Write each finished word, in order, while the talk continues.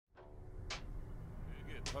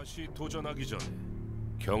다시 도전하기 전에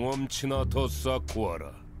경험치나 더 쌓고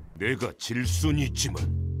와라. 내가 질 순 있지만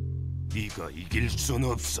네가 이길 순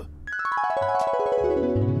없어.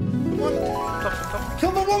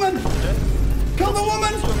 Kill the woman! Kill the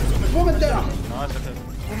woman! Woman down!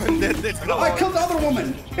 Woman dead. I killed the other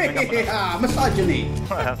woman! Yeah, misogyny!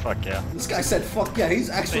 Fuck yeah. This guy said fuck yeah, he's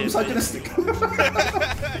actually misogynistic.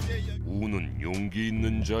 우는 용기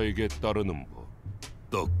있는 자에게 따르는 법.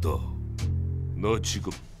 떡떡, 너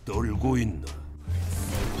지금 떨고 있나?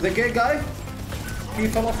 The gay guy? He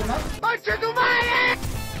fell off the map?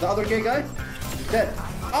 The other gay guy? Dead.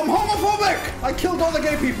 I'm homophobic! I killed all the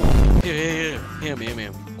gay people! Here. And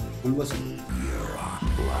listen.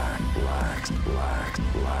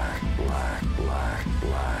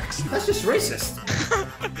 That's just racist.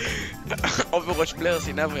 Overwatch players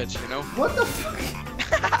in average, you know? What the fuck?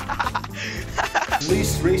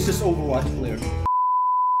 Least racist Overwatch player.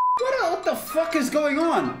 What the fuck is going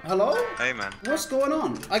on? Hello? Hey man, What's going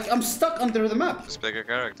on? I'm stuck under the map. just pick a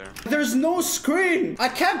character. There's no screen. I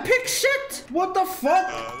can't pick shit. What the fuck?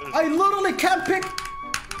 I literally can't pick.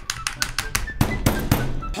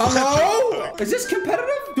 Hello? Is this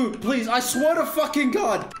competitive? Dude, please, I swear to fucking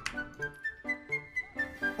God.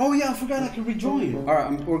 Oh yeah, I forgot I can rejoin.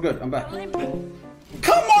 Alright, we're good. I'm back.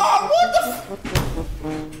 Come on! What the f-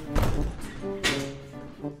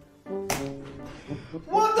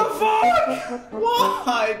 What the fuck?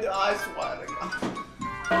 Why? I swear to God.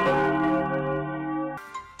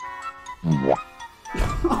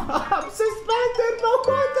 I'm suspended, no, I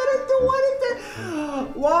didn't do anything.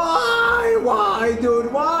 Why, dude?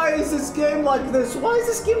 Why is this game like this? Why is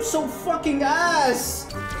this game so fucking ass?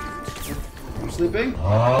 I'm sleeping.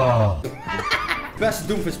 Oh. Best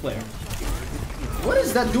Doomfist player. What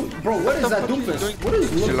is that bro? What is that Doomfist? What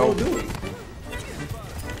is Loco doing?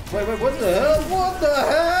 Wait, what the hell? What the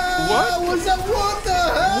hell? What was that? What the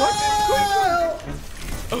hell? What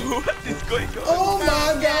is going on? Oh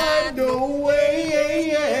my God! No way!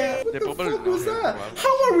 Yeah. What the fuck was that?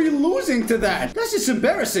 How are we losing to that? That's just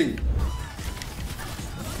embarrassing.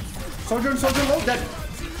 Soldier low, dead.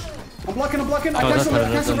 I'm blocking. I cancel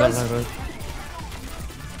res.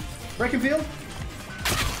 Breaking field.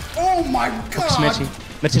 Oh my God!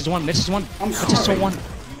 Message one. I'm sorry. One.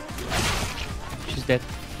 She's dead.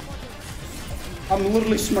 I'm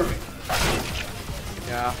literally smurfing.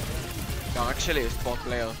 Yeah. No, actually, it's bot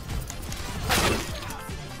player.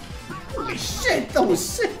 Holy shit, that was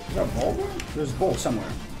sick. Is that a ball? There's a ball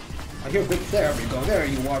somewhere. I hear big. There we go. There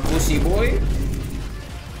you are, pussy boy.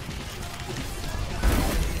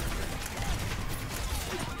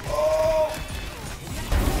 Oh!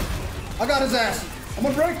 I got his ass. I'm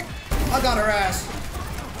on break. I got her ass.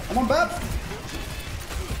 I'm on bat.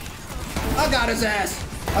 I got his ass.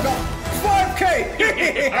 I got 5K.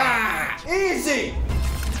 Easy.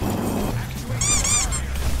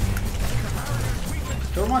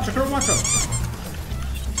 Kill macho. I'm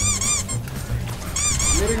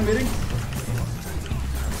meeting.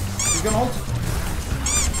 He's gonna ult.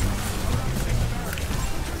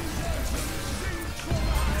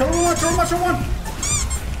 Kill macho one.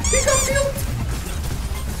 He got killed.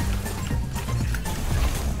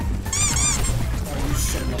 Oh, you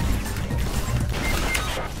so lucky.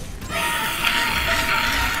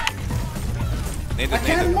 I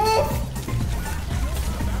can't move.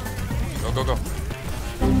 Go.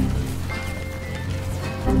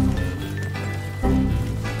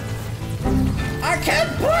 I can't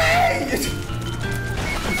play!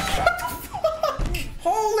 What the fuck?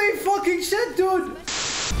 Holy fucking shit, dude!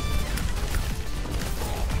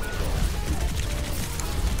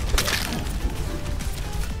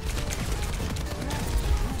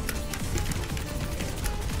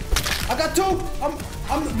 I got two!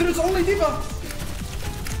 There's only Diva!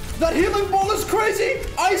 That healing ball is crazy!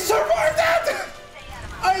 I survived that!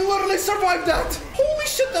 I literally survived that! Holy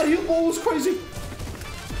shit, that heal ball was crazy!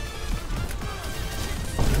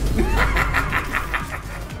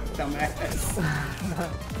 Dumbass.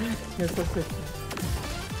 Yes, okay.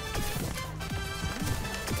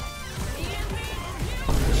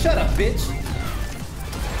 Shut up, bitch!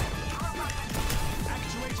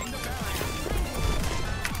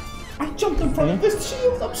 I jumped in front of this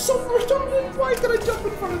shield! I'm so retarded! Why did I jump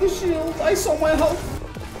in front of the shield? I saw my health!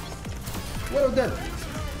 Widow dead.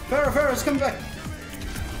 Farrah's coming back.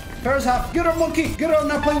 Farrah's half. Get her, monkey! Get her,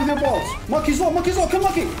 now play with your balls! Monkey's low! Come,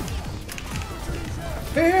 monkey!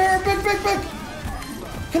 Here, big!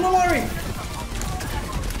 Kill Larry!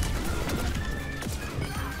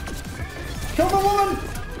 Kill the woman!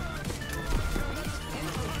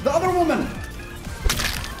 The other woman!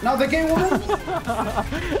 Now the gay woman?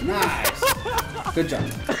 Nice! Good job.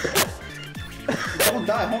 Don't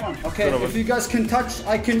die, hold on. Okay, if you guys can touch,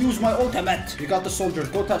 I can use my ultimate. You got the soldiers,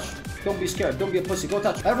 go touch. Don't be scared, don't be a pussy, go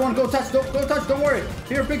touch. Everyone go touch, go touch, don't worry.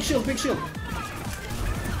 Here, big shield, big shield.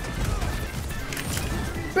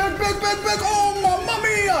 Big, oh mamma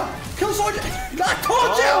mia! Kill soldier! I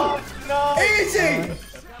told you! No. Easy!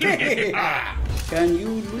 Can you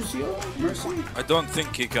lose your mercy? I don't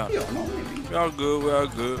think he can. Yeah, no, maybe. We are good, we are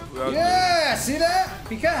good, we are Yeah, see that?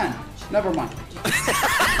 He can. Never mind.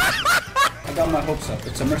 I got my hopes up.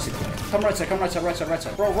 It's a mercy player. Come right side, come right side, right side, right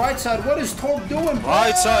side. Bro, right side, what is Torb doing, bro?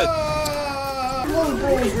 Right side. Bro,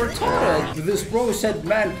 bro is retarded. This bro said,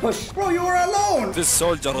 man, push. Bro, you were alone. good. This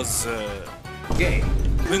soldier is Gay.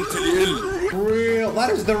 mentally ill. Real. That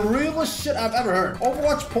is the realest shit I've ever heard.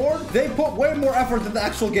 Overwatch porn, they put way more effort in the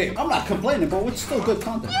actual game. I'm not complaining, bro. It's still good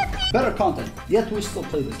content. Better content. Yet we still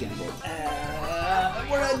play this game, bro.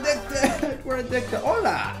 We're addicted. We're addicted.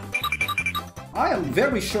 Hola. I am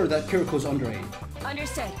very sure that Kiriko's underage.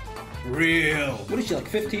 Understood. Real. What is she, like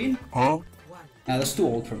 15? Huh? Nah, that's too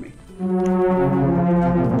old for me.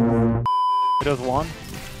 There's one.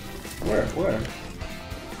 Where?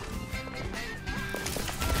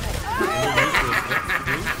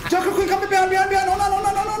 Joker Queen coming behind. Oh,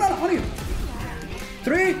 no. On you.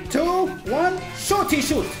 3, 2, 1. Shoot,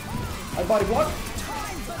 shoot. I body block.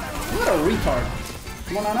 What a retard.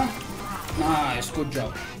 Come on, Anna. Nice, good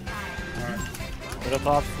job. Alright. With a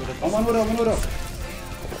top, with a top. I'm on Widow.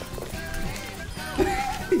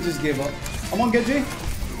 He just gave up. I'm on Genji.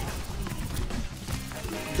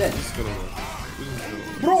 Dead.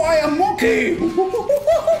 Bro, I am monkey!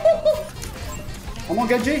 I'm on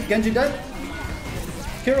Genji dead.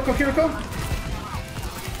 Kiriko.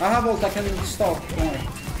 I have ult, I can stop, don't worry.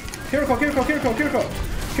 Kiriko.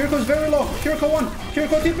 Kiriko's very low. Kiriko 1.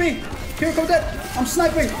 Kiriko TP. Kiriko dead. I'm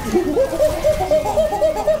sniping. Did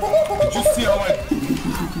you see how I...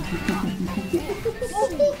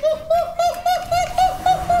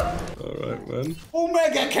 Alright, man.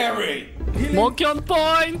 Omega carry. Monkey on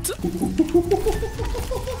point!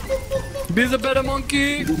 Be the better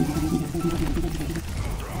monkey!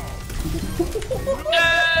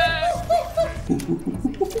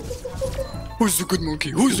 Who's the good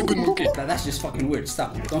monkey? That's just fucking weird.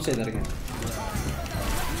 Stop. Don't say that again.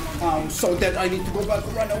 I'm so dead. I need to go back.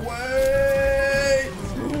 Run away.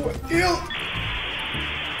 Ew.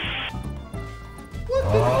 What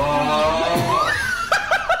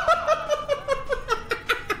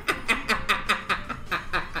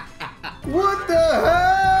the? What the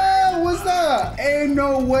hell was that? Ain't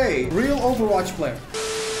no way. Real Overwatch player.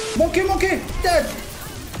 Monkey, dead.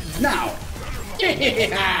 Now.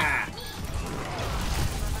 Yeah.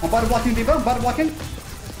 I'm body blocking, Diva. I'm body blocking.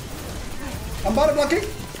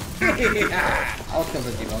 Yeah. I'll kill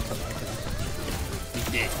the Diva. He's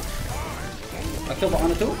dead. I killed the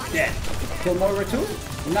Ana too. Dead. Kill Moira too.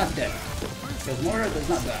 Not dead. Because Moira does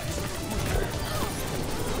not die.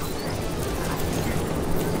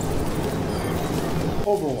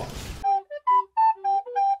 Overwatch.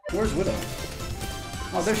 Where's Widow?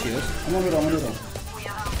 Oh, there she is. I'm on Widow.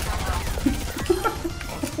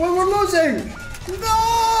 Well, we're losing!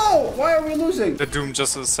 No! Why are we losing? The Doom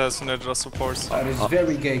just assassinated us, of course. That is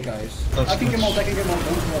very gay, guys. I can get him out. Don't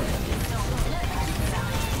worry.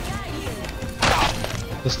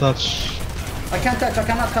 Let's touch. I can't touch. I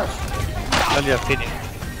cannot touch. Only a penny.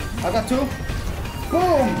 I got 2.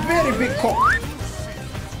 Boom! Very big cock.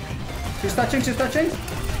 She's touching.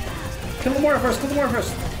 Kill the Moira first.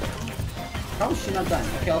 How is she not dying?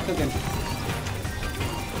 Okay, I'll kill Genji.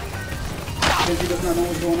 Genji does not know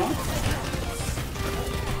what's going on.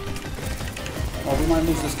 Oh, we might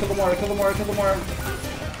lose this. Kill the Moira.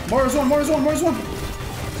 Moira's one.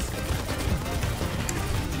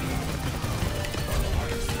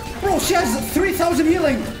 Bro, she has 3,000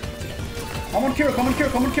 healing. I'm on Kiriko.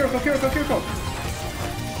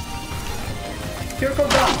 Kiriko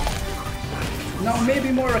down. Now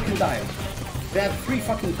maybe Moira can die. They have 3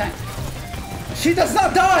 fucking tanks. She does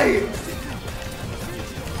not die!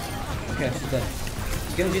 Okay, she's dead.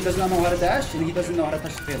 Genji does not know how to dash, and he doesn't know how to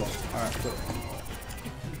touch the payload. Alright, good.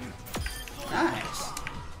 Nice.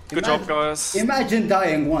 Good job, guys. Imagine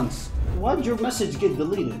dying once. Why did your message get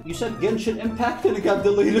deleted? You said Genshin Impact and it got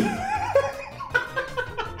deleted.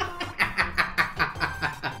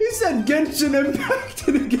 He said Genshin Impact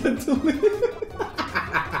and it got deleted.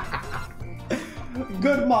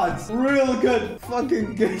 Good mods. Real good.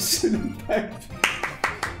 Fucking Genshin Impact.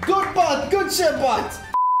 Good bot. Good shit bot.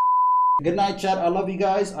 Good night, chat. I love you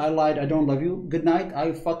guys. I lied. I don't love you. Good night.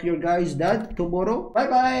 I fuck your guy's dad tomorrow.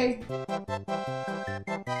 Bye-bye.